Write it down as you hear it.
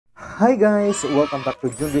Hi guys, welcome back to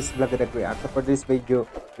Junrys Vlog at React. So for this video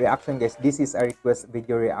reaction guys, this is a request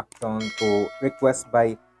video reaction to request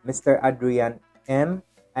by Mr. Adrian M,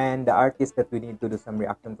 and the artist that we need to do some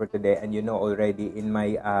reaction for today. And you know already in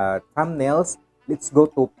my thumbnails, let's go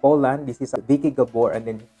to Poland. This is Viki Gabor, and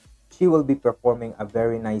then she will be performing a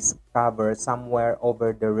very nice cover, Somewhere Over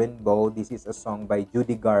the Rainbow. This is a song by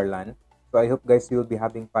Judy Garland. So I hope guys you will be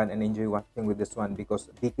having fun and enjoy watching with this one, because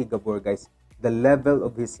Viki Gabor guys, the level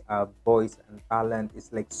of his voice and talent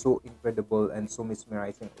is like so incredible and so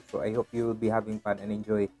mesmerizing. So I hope you will be having fun and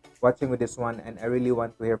enjoy watching with this one. And I really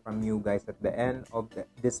want to hear from you guys at the end of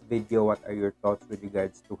this video. What are your thoughts with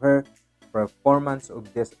regards to her performance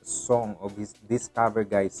of this song, of this cover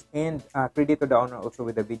guys? And credit to the owner also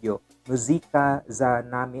with the video, Muzika za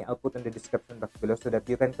Nami. I'll put in the description box below so that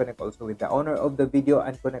you can connect also with the owner of the video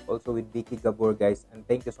and connect also with Viki Gabor guys. And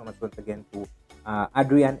thank you so much once again to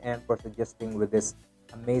Adrian M for suggesting with this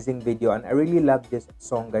amazing video. And I really love this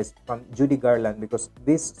song guys from Judy Garland, because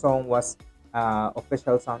this song was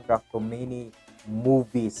official soundtrack to many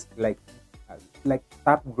movies, like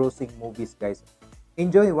top grossing movies guys.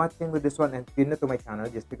 Enjoy watching with this one, and if you're new to my channel,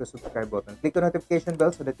 just click the subscribe button, click the notification bell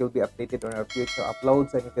so that you'll be updated on our future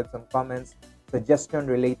uploads. And if you have some comments, suggestion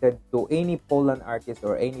related to any Poland artist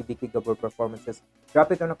or any Viki Gabor performances, drop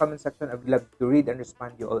it on the comment section. I'd love to read and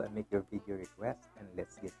respond to you all and make your video request. And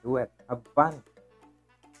let's get to it. Have fun.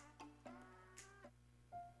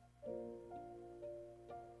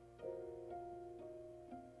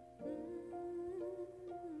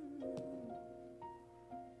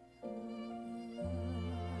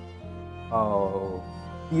 Oh,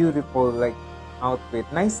 beautiful like outfit,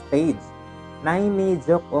 nice stage. Naimi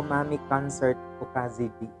joke o Mamy concert okazi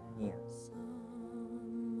di niya.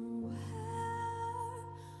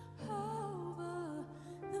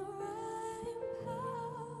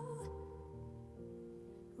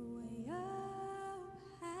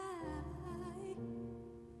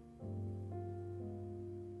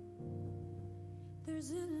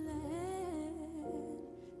 There's a land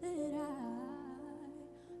that I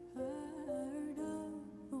heard of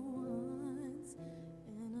once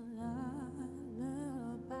in a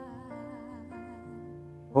lullaby.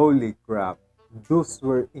 Holy crap, those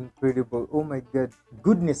were incredible. Oh my god,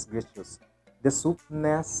 goodness gracious, the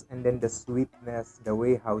softness and then the sweetness, the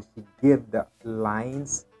way how she gave the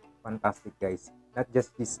lines, fantastic guys. Not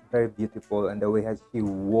just she's very beautiful, and the way how she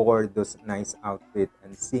wore those nice outfit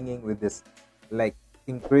and singing with this like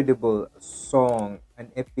incredible song,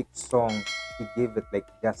 an epic song. She gave it like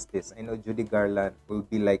justice. I know Judy Garland will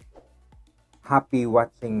be like happy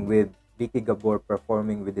watching with Viki Gabor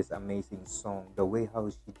performing with this amazing song. The way how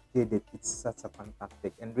she did it, it's such a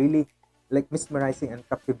fantastic and really like mesmerizing and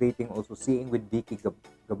captivating also seeing with Viki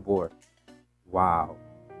Gabor. Wow.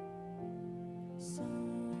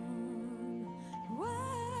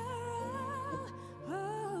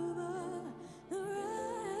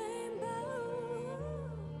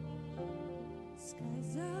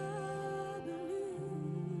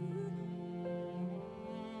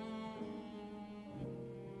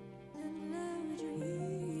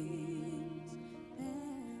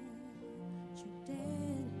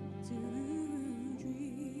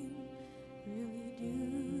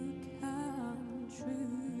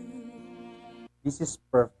 This is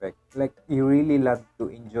perfect. Like you really love to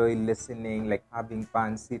enjoy listening, like having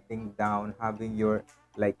fun, sitting down, having your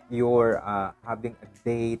having a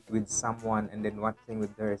date with someone, and then watching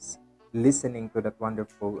with theirs, listening to that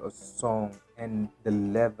wonderful song, and the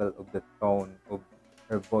level of the tone of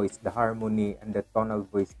her voice, the harmony and the tonal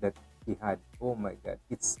voice that she had. Oh my god,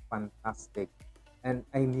 it's fantastic, and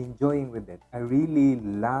I'm enjoying with it. I really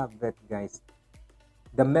love it guys.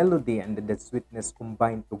 The melody and the sweetness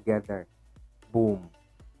combined together, boom,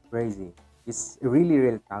 crazy. It's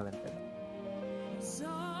really talented.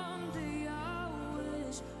 Someday I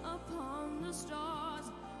wish upon the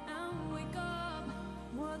stars and wake up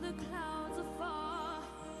where the clouds are far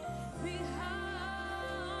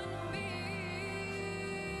behind me.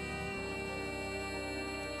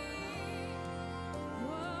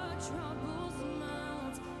 Where troubles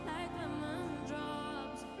melt like lemon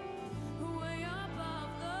drops way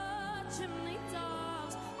above the chimney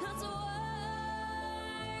tops. That's where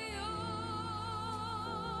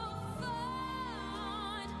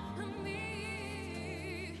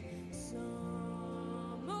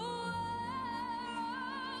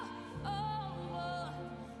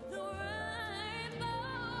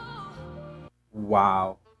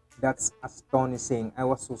Wow, that's astonishing. I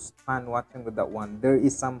was so stunned watching with that one. There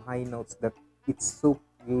is some high notes that it's so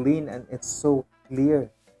clean and it's so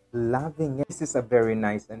clear. Loving it. This is a very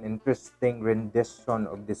nice and interesting rendition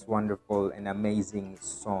of this wonderful and amazing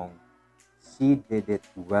song. she did it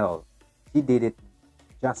well. She did it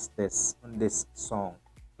justice on this song.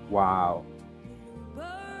 Wow.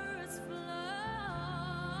 Birds fly.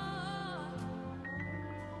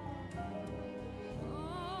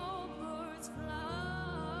 Oh, birds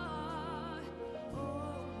fly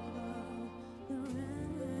over the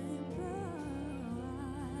rainbow.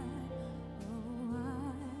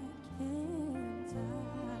 Oh, I can't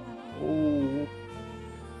die. Oh,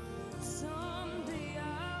 Someday I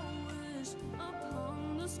wish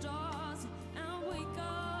upon the stars and wake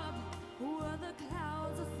up where the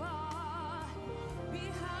clouds are far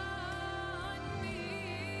behind me.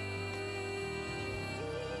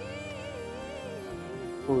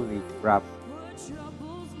 holy crap. Where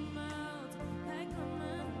troubles melt like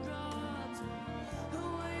lemon drops,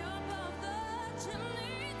 way above the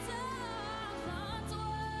chimney tops. That's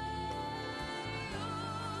where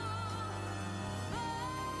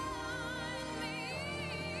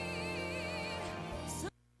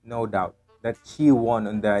No doubt that she won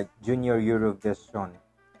on the Junior Eurovision.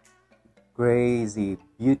 Crazy,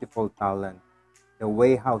 beautiful talent. The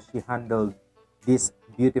way how she handled this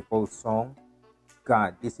beautiful song.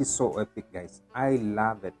 God, this is so epic, guys. I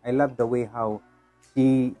love it. I love the way how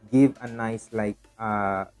she gave a nice like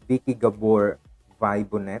Viki Gabor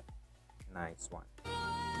vibe on it. Nice one.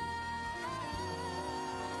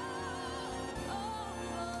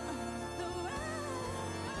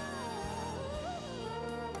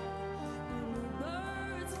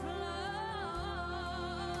 birds fly.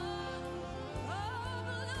 Oh,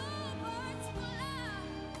 bluebirds fly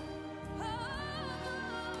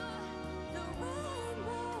over the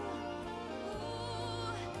rainbow.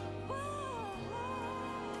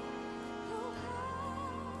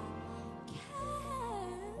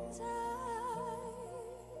 Oh, can't I?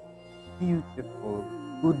 Beautiful.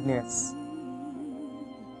 Goodness.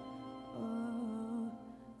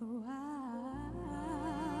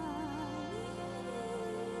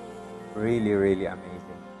 Really, really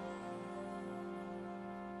amazing.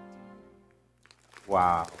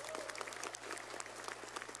 Wow.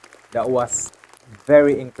 That was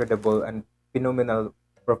very incredible and phenomenal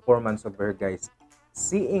performance of her, guys.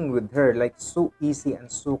 Singing with her, like so easy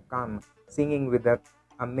and so calm. Singing with that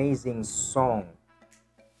amazing song.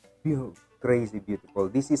 Crazy beautiful.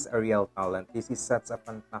 This is a real talent. This is such a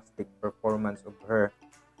fantastic performance of her.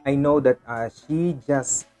 I know that she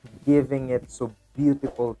just giving it so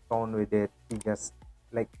beautiful tone with it. She just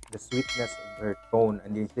like the sweetness of her tone,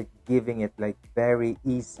 and she's giving it like very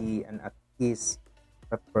easy and at ease,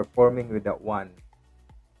 but performing with that one,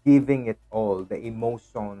 giving it all the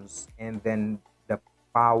emotions and then the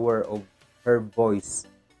power of her voice.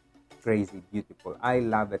 Crazy beautiful. I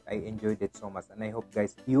love it. I enjoyed it so much, and I hope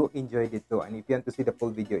guys you enjoyed it too. And if you want to see the full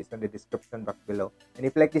video, it's on the description box below. And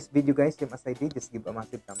if you like this video, guys, same as I did, just give a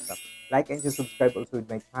massive thumbs up, like, and just subscribe also with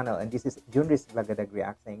my channel. And this is Junrys Vlogadag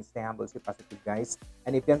React saying stay humble, stay positive, guys.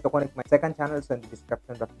 And if you want to connect my second channel, it's on the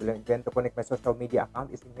description box below. If you want to connect my social media account,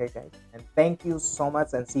 it's in here, guys. And thank you so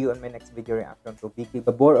much, and see you on my next video reaction to Viki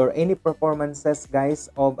Gabor or any performances, guys,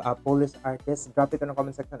 of a Polish artist. Drop it in the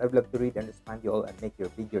comment section. I'd love to read and respond you all and make your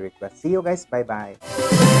video request. See you guys. Bye bye.